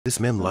This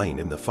man lying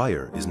in the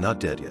fire is not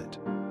dead yet,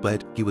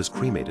 but he was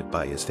cremated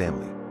by his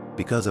family.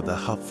 Because of the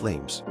hot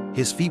flames,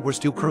 his feet were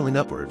still curling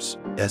upwards,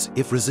 as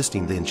if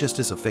resisting the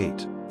injustice of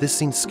fate. This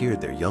scene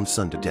scared their young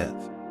son to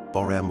death.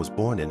 Bahram was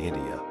born in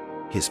India.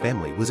 His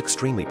family was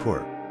extremely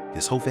poor.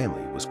 His whole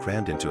family was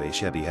crammed into a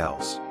shabby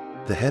house.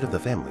 The head of the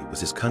family was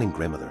his cunning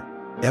grandmother.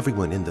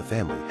 Everyone in the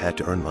family had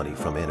to earn money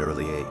from an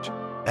early age.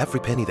 Every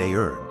penny they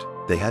earned,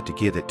 they had to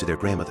give it to their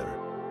grandmother.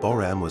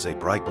 Bahram was a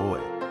bright boy.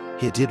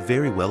 He did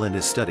very well in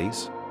his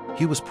studies.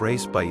 He was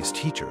praised by his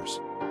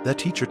teachers. The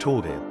teacher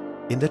told him,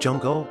 "In the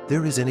jungle,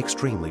 there is an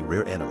extremely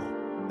rare animal,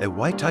 a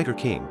white tiger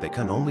king that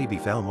can only be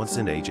found once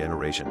in a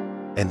generation."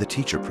 And the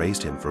teacher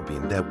praised him for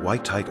being that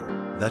white tiger.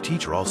 The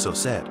teacher also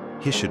said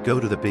he should go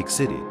to the big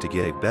city to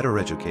get a better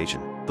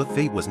education, but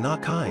fate was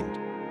not kind.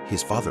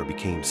 His father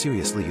became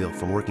seriously ill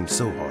from working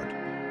so hard.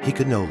 He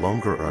could no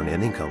longer earn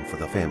an income for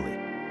the family.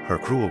 Her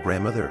cruel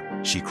grandmother,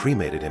 she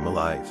cremated him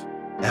alive.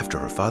 After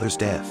her father's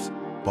death,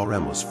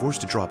 Bahram was forced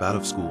to drop out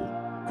of school.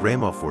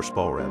 Grandma forced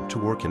Bahram to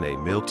work in a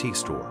milk tea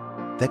store.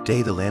 That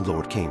day the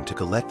landlord came to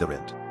collect the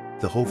rent.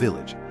 The whole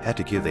village had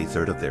to give a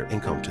third of their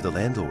income to the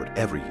landlord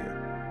every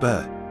year.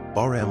 But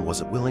Bahram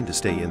wasn't willing to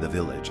stay in the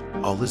village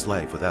all his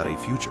life without a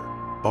future.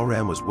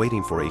 Bahram was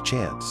waiting for a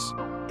chance,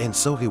 and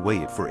so he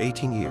waited for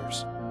 18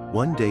 years.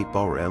 One day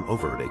Bahram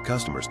overheard a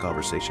customer's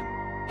conversation.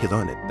 He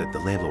learned that the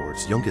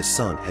landlord's youngest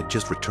son had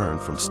just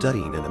returned from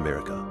studying in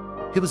America.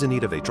 He was in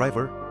need of a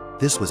driver.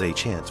 This was a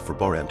chance for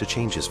Bahram to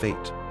change his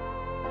fate.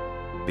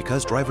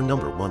 Because driver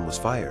number 1 was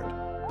fired,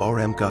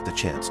 Bahram got the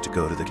chance to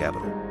go to the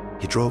capital.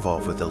 He drove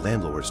off with the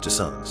landlord's two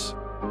sons,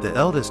 the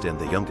eldest and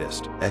the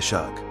youngest,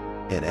 Ashok,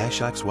 and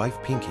Ashok's wife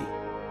Pinky.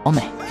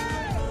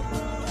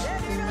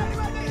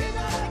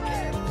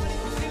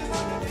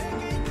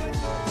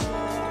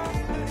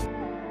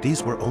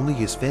 These were only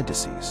his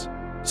fantasies.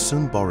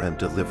 Soon Bahram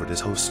delivered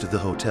his hosts to the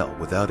hotel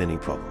without any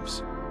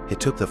problems. He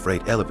took the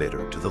freight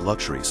elevator to the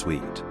luxury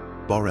suite.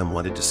 Bahram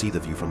wanted to see the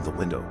view from the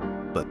window,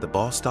 but the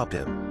boss stopped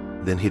him.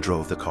 Then he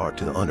drove the car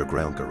to the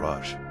underground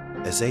garage.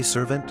 As a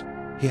servant,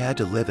 he had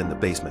to live in the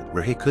basement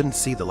where he couldn't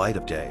see the light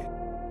of day.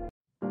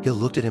 He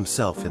looked at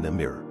himself in the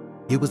mirror.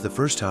 It was the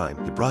first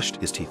time he brushed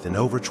his teeth in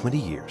over 20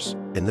 years,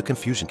 and the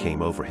confusion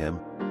came over him.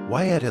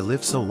 Why had I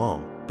lived so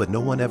long, but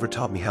no one ever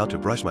taught me how to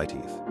brush my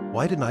teeth?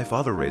 Why did my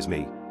father raise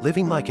me,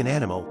 living like an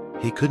animal?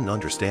 He couldn't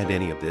understand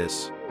any of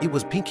this. It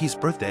was Pinky's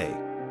birthday.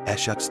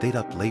 Ashok stayed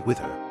up late with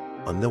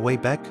her. On the way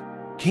back,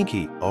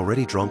 Pinky,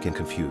 already drunk and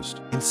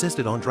confused,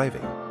 insisted on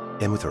driving.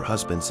 And with her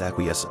husband's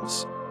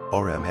acquiescence,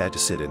 Bahram had to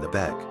sit in the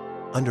back.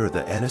 Under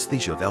the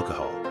anesthesia of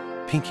alcohol,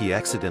 Pinky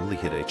accidentally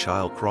hit a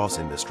child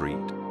crossing the street.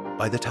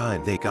 By the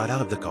time they got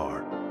out of the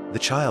car, the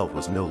child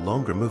was no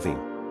longer moving.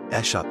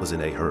 Ashok was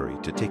in a hurry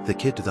to take the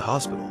kid to the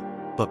hospital,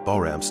 but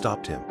Bahram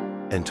stopped him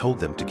and told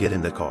them to get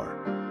in the car.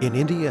 In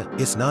India,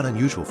 it's not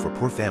unusual for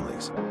poor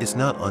families. It's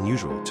not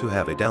unusual to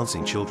have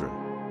Down-syndrome children.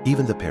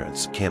 Even the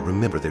parents can't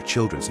remember their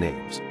children's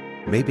names.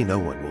 Maybe no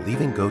one will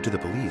even go to the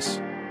police.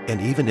 And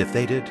even if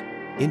they did,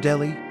 in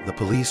Delhi, the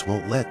police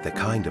won't let that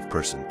kind of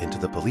person into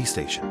the police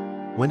station.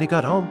 When he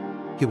got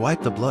home, he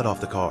wiped the blood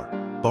off the car.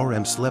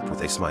 Bahram slept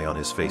with a smile on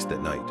his face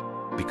that night,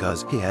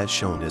 because he had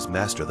shown his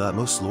master the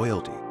utmost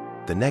loyalty.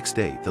 The next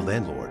day, the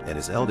landlord and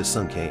his eldest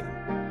son came.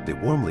 They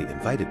warmly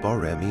invited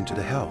Bahram into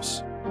the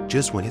house.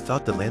 Just when he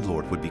thought the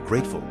landlord would be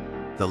grateful,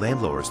 the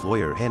landlord's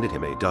lawyer handed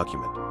him a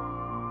document.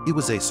 It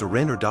was a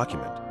surrender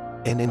document,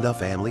 and in the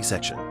family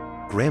section,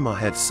 Grandma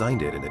had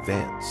signed it in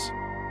advance.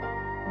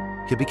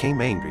 He became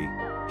angry.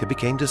 He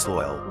became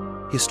disloyal.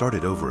 He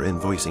started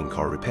over-invoicing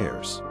car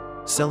repairs,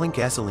 selling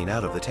gasoline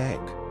out of the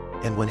tank.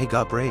 And when he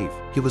got brave,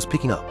 he was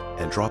picking up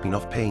and dropping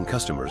off paying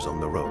customers on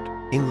the road.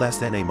 In less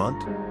than a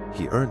month,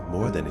 he earned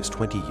more than his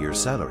 20-year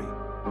salary.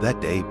 That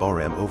day,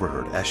 Bahram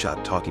overheard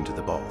Ashok talking to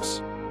the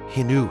boss.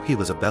 He knew he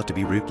was about to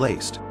be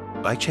replaced.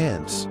 By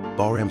chance,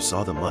 Bahram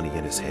saw the money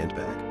in his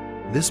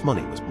handbag. This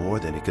money was more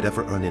than he could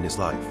ever earn in his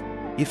life.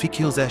 If he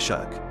kills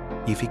Ashok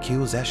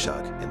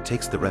and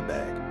takes the red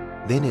bag,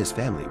 then his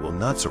family will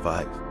not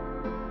survive.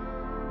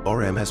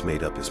 Bahram has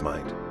made up his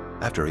mind.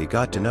 After he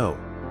got to know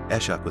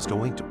Ashok was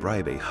going to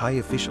bribe a high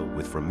official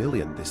with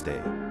 $1 this day,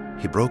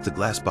 he broke the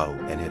glass bottle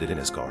and hid it in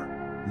his car.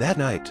 That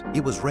night,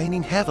 it was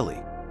raining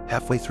heavily.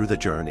 Halfway through the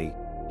journey,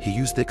 he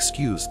used the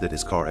excuse that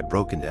his car had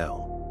broken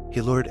down.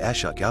 He lured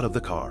Ashok out of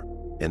the car,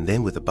 and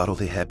then with the bottle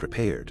he had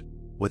prepared,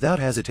 without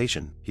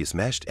hesitation, he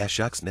smashed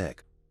Ashok's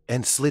neck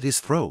and slit his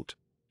throat.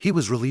 He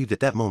was relieved at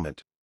that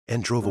moment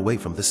and drove away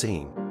from the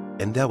scene.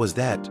 And that was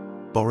that.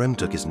 Bahram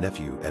took his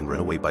nephew and ran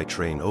away by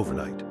train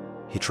overnight.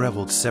 He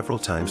traveled several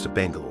times to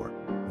Bangalore.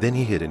 Then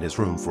he hid in his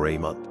room for a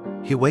month.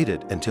 He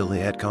waited until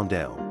he had calmed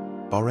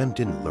down. Bahram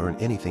didn't learn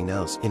anything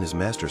else in his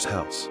master's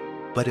house,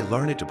 but he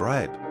learned it to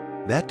bribe.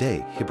 That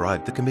day, he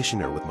bribed the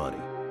commissioner with money.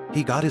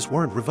 He got his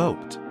warrant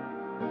revoked.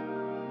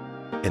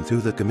 And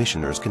through the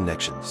commissioner's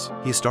connections,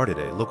 he started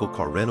a local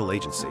car rental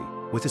agency.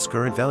 With his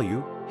current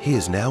value, he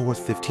is now worth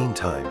 15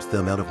 times the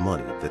amount of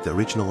money that the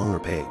original owner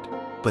paid.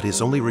 But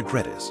his only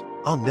regret is,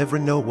 I'll never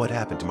know what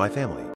happened to my family.